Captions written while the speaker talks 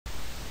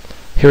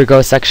Here we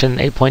go, section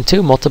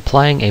 8.2,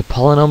 multiplying a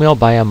polynomial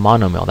by a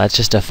monomial. That's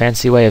just a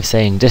fancy way of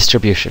saying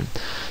distribution.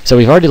 So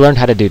we've already learned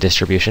how to do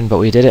distribution, but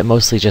we did it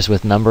mostly just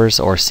with numbers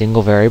or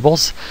single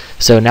variables.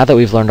 So now that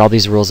we've learned all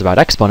these rules about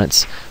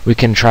exponents, we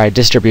can try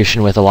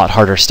distribution with a lot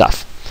harder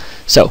stuff.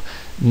 So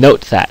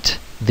note that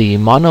the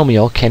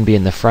monomial can be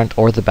in the front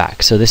or the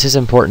back. So this is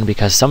important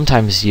because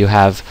sometimes you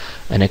have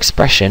an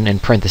expression in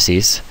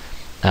parentheses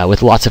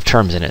with lots of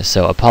terms in it,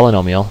 so a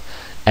polynomial,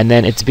 and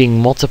then it's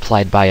being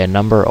multiplied by a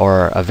number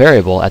or a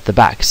variable at the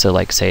back, so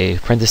like say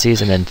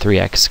parentheses and then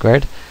 3x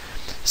squared.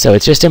 So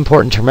it's just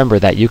important to remember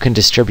that you can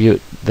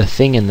distribute the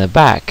thing in the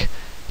back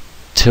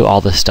to all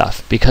the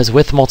stuff, because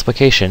with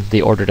multiplication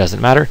the order doesn't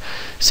matter,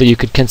 so you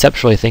could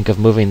conceptually think of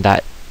moving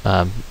that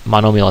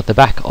monomial at the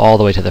back all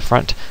the way to the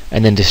front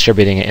and then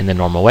distributing it in the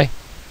normal way.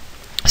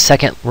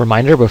 Second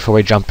reminder before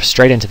we jump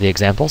straight into the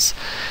examples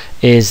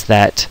is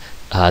that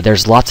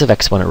there's lots of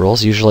exponent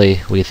rules.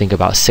 Usually we think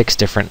about 6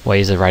 different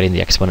ways of writing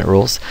the exponent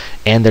rules,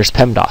 and there's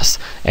PEMDAS.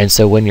 And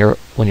so when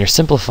you're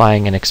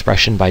simplifying an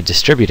expression by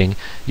distributing,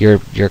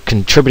 you're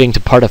contributing to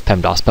part of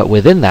PEMDAS, but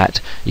within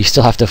that you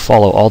still have to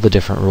follow all the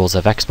different rules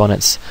of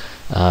exponents.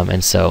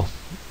 And so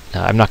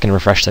I'm not going to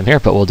refresh them here,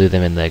 but we'll do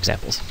them in the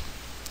examples.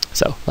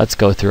 So let's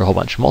go through a whole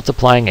bunch.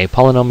 Multiplying a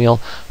polynomial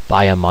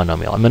by a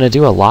monomial. I'm going to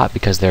do a lot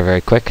because they're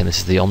very quick, and this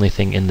is the only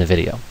thing in the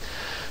video.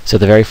 So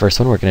the very first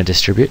one we're going to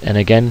distribute, and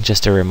again,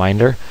 just a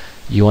reminder,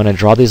 you want to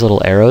draw these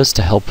little arrows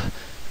to help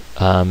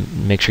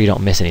make sure you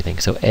don't miss anything.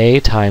 So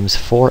a times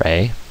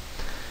 4a,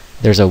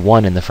 there's a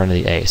 1 in the front of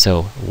the a,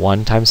 so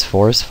 1 times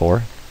 4 is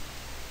 4.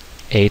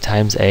 A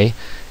times a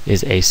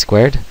is a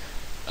squared.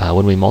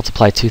 When we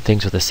multiply two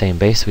things with the same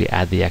base, we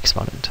add the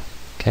exponent.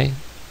 Okay,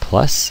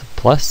 plus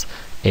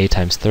a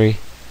times 3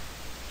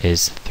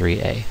 is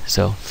 3a.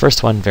 So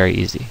first one, very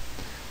easy.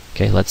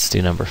 Okay, let's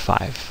do number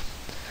 5.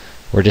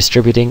 We're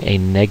distributing a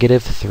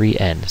negative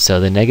 3n. So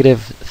the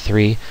negative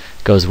 3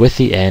 goes with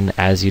the n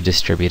as you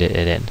distribute it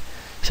in.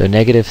 So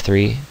negative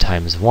 3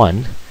 times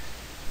 1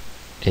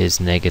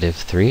 is negative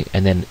 3,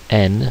 and then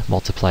n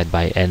multiplied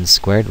by n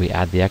squared, we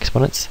add the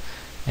exponents,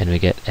 and we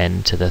get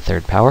n to the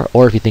 3rd power.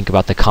 Or if you think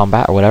about the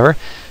combat or whatever,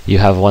 you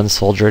have 1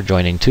 soldier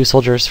joining 2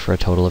 soldiers for a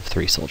total of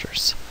 3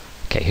 soldiers.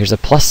 Okay, here's a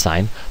plus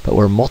sign, but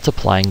we're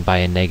multiplying by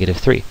a negative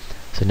 3.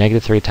 So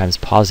negative 3 times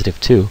positive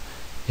 2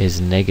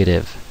 is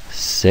negative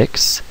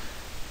 6.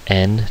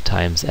 N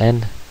times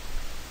n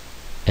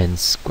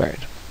squared.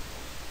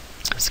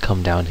 Let's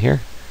come down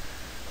here.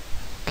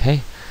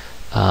 Okay.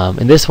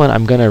 In this one,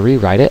 I'm going to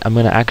rewrite it. I'm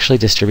going to actually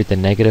distribute the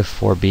negative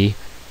 4b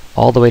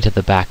all the way to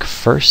the back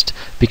first,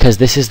 because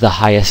this is the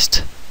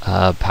highest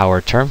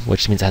power term,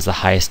 which means it has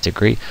the highest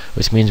degree,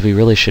 which means we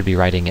really should be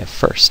writing it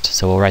first.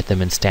 So we'll write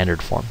them in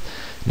standard form.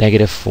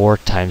 Negative 4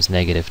 times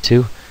negative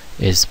 2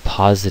 is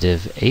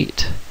positive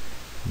 8.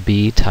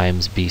 b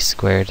times b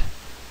squared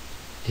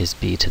is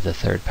b to the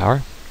 3rd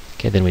power.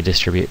 Okay, then we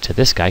distribute to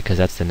this guy because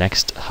that's the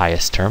next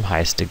highest term,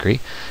 highest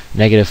degree.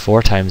 Negative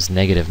 4 times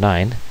negative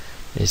 9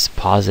 is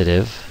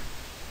positive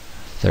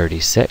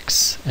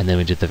 36. And then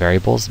we do the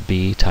variables.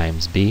 B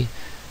times b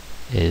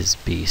is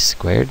b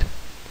squared.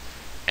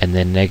 And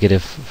then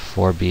negative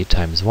 4b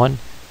times 1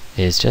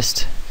 is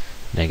just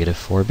negative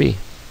 4b.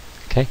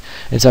 Okay,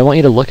 and so I want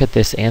you to look at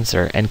this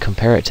answer and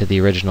compare it to the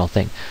original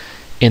thing.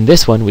 In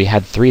this one, we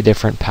had 3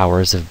 different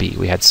powers of b.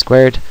 We had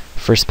squared,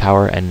 first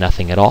power, and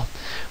nothing at all.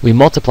 We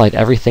multiplied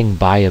everything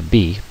by a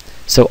b,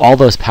 so all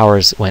those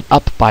powers went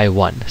up by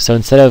 1. So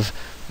instead of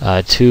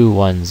 2,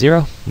 1,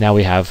 0, now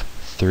we have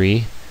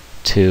 3,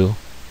 2,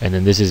 and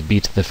then this is b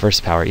to the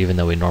 1st power, even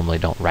though we normally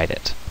don't write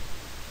it.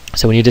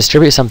 So when you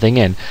distribute something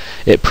in,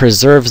 it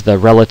preserves the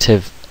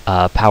relative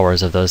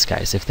powers of those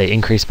guys. If they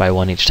increase by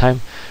 1 each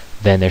time,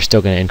 then they're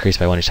still going to increase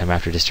by 1 each time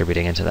after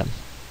distributing into them.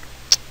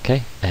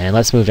 Okay, and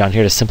let's move down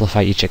here to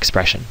simplify each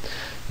expression.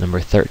 Number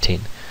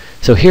 13.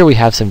 So here we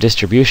have some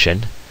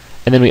distribution,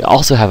 and then we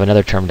also have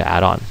another term to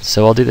add on.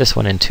 So I'll do this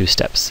one in 2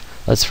 steps.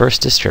 Let's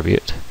first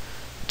distribute.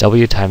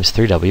 W times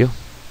 3w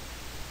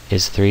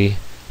is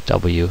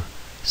 3w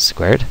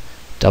squared.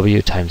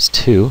 W times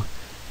 2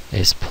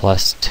 is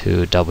plus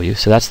 2w.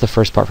 So that's the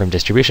first part from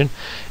distribution,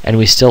 and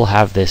we still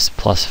have this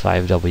plus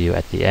 5w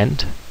at the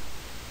end.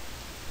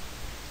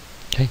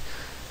 Okay,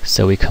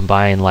 so we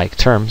combine like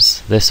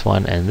terms. This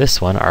one and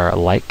this one are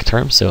like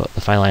terms, so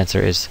the final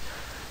answer is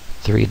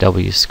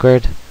 3w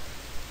squared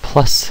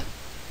plus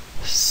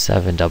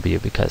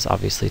 7w, because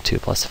obviously 2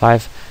 plus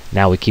 5.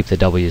 Now we keep the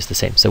w's the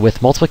same. So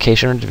with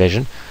multiplication or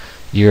division,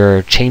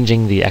 you're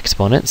changing the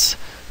exponents.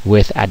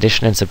 With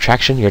addition and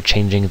subtraction, you're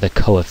changing the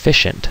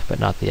coefficient, but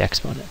not the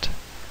exponent.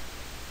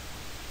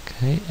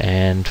 Okay,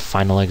 and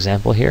final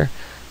example here.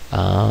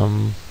 I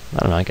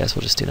don't know, I guess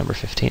we'll just do number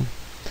 15.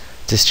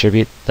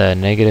 Distribute the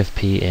negative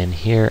p in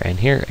here, and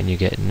you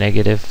get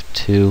negative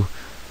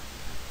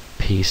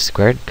 2p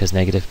squared, because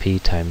negative p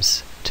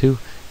times 2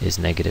 is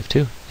negative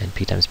 2, and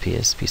p times p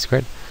is p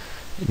squared.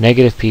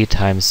 Negative p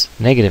times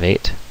negative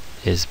 8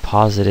 is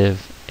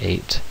positive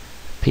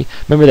 8p.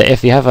 Remember that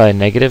if you have a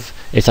negative,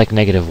 it's like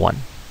negative 1.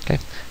 Okay.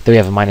 Then we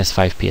have a minus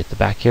 5p at the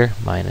back here,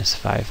 minus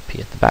 5p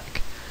at the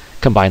back.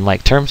 combine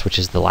like terms, which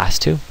is the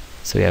last two.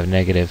 So we have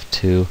negative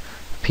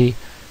 2p.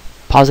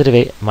 Positive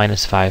 8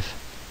 minus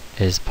 5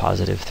 is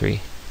positive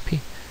 3p.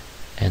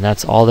 And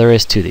that's all there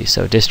is to these.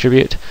 So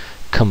distribute,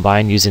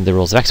 combine using the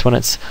rules of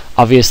exponents.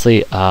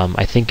 Obviously,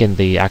 I think in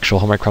the actual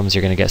homework problems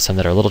you're going to get some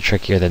that are a little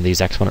trickier than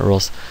these exponent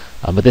rules.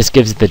 But this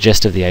gives the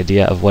gist of the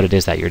idea of what it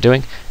is that you're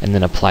doing, and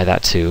then apply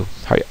that to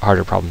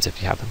harder problems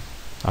if you have them.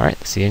 All right,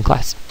 see you in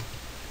class.